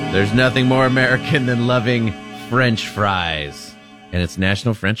There's nothing more American than loving French fries. And it's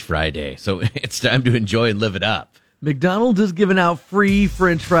National French Fry Day, so it's time to enjoy and live it up. McDonald's is giving out free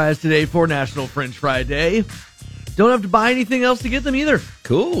French fries today for National French Fry Day. Don't have to buy anything else to get them either.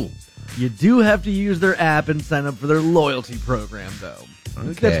 Cool. You do have to use their app and sign up for their loyalty program, though.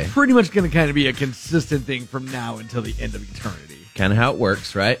 Okay. That's pretty much going to kind of be a consistent thing from now until the end of eternity. Kind of how it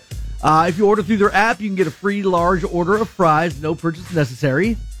works, right? If you order through their app, you can get a free large order of fries, no purchase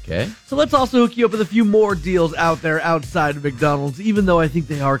necessary. Okay. So let's also hook you up with a few more deals out there outside of McDonald's, even though I think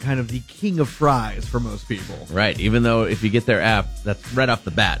they are kind of the king of fries for most people. Right, even though if you get their app, that's right off the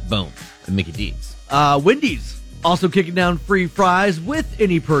bat, boom, and Mickey D's. Wendy's also kicking down free fries with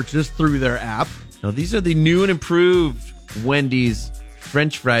any purchase through their app. Now, these are the new and improved Wendy's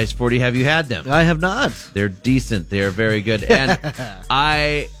French fries, 40. Have you had them? I have not. They're decent. They are very good. And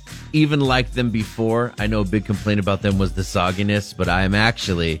I even liked them before. I know a big complaint about them was the sogginess, but I am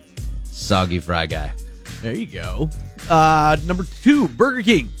actually soggy fry guy. There you go. Number 2, Burger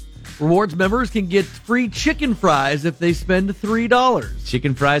King. Rewards members can get free chicken fries if they spend $3.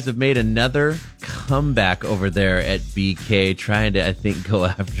 Chicken fries have made another comeback over there at BK, trying to, I think, go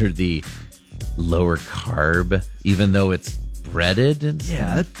after the lower carb, even though it's breaded and stuff.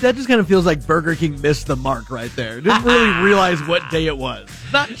 Yeah, that just kind of feels like Burger King missed the mark right there. Didn't really realize what day it was.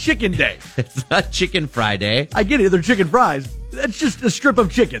 Not chicken day. It's not Chicken Friday. I get it, they're chicken fries. That's just a strip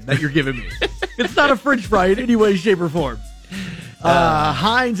of chicken that you're giving me. It's not a French fry in any way, shape, or form.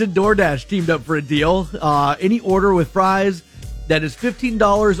 Heinz and DoorDash teamed up for a deal. Any order with fries that is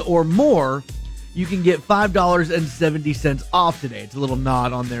 $15 or more, you can get $5.70 off today. It's a little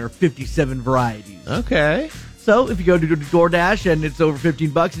nod on their 57 varieties. Okay. So if you go to DoorDash and it's over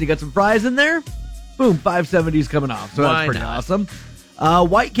 $15 and you got some fries in there, boom, $5.70 is coming off. So Why that's pretty not? awesome.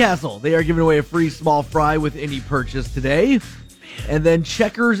 White Castle, they are giving away a free small fry with any purchase today. And then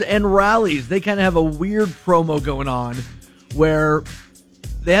Checkers and Rallies, they kind of have a weird promo going on where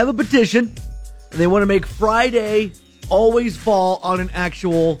they have a petition and they want to make Friday always fall on an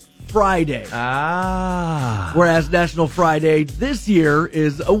actual Friday. Whereas National Friday this year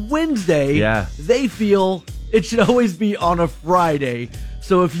is a Wednesday. Yeah. They feel it should always be on a Friday.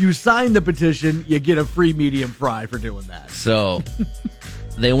 So if you sign the petition, you get a free medium fry for doing that. So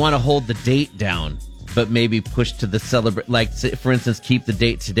they want to hold the date down, but maybe push to the celebrate. Like, say, for instance, keep the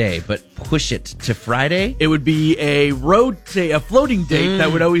date today, but push it to Friday. It would be a floating date that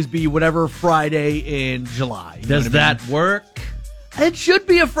would always be whatever Friday in July. You know Does what I mean? that work? It should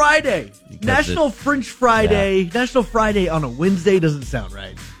be a Friday. Because National French Friday. National Friday on a Wednesday doesn't sound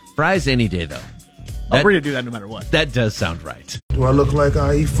right. Fries any day, though. I'll bring it to do that no matter what. That does sound right. Do I look like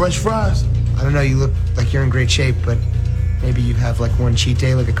I eat French fries? I don't know, you look like you're in great shape, but maybe you have like one cheat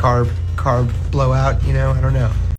day, like a carb blowout, you know? I don't know.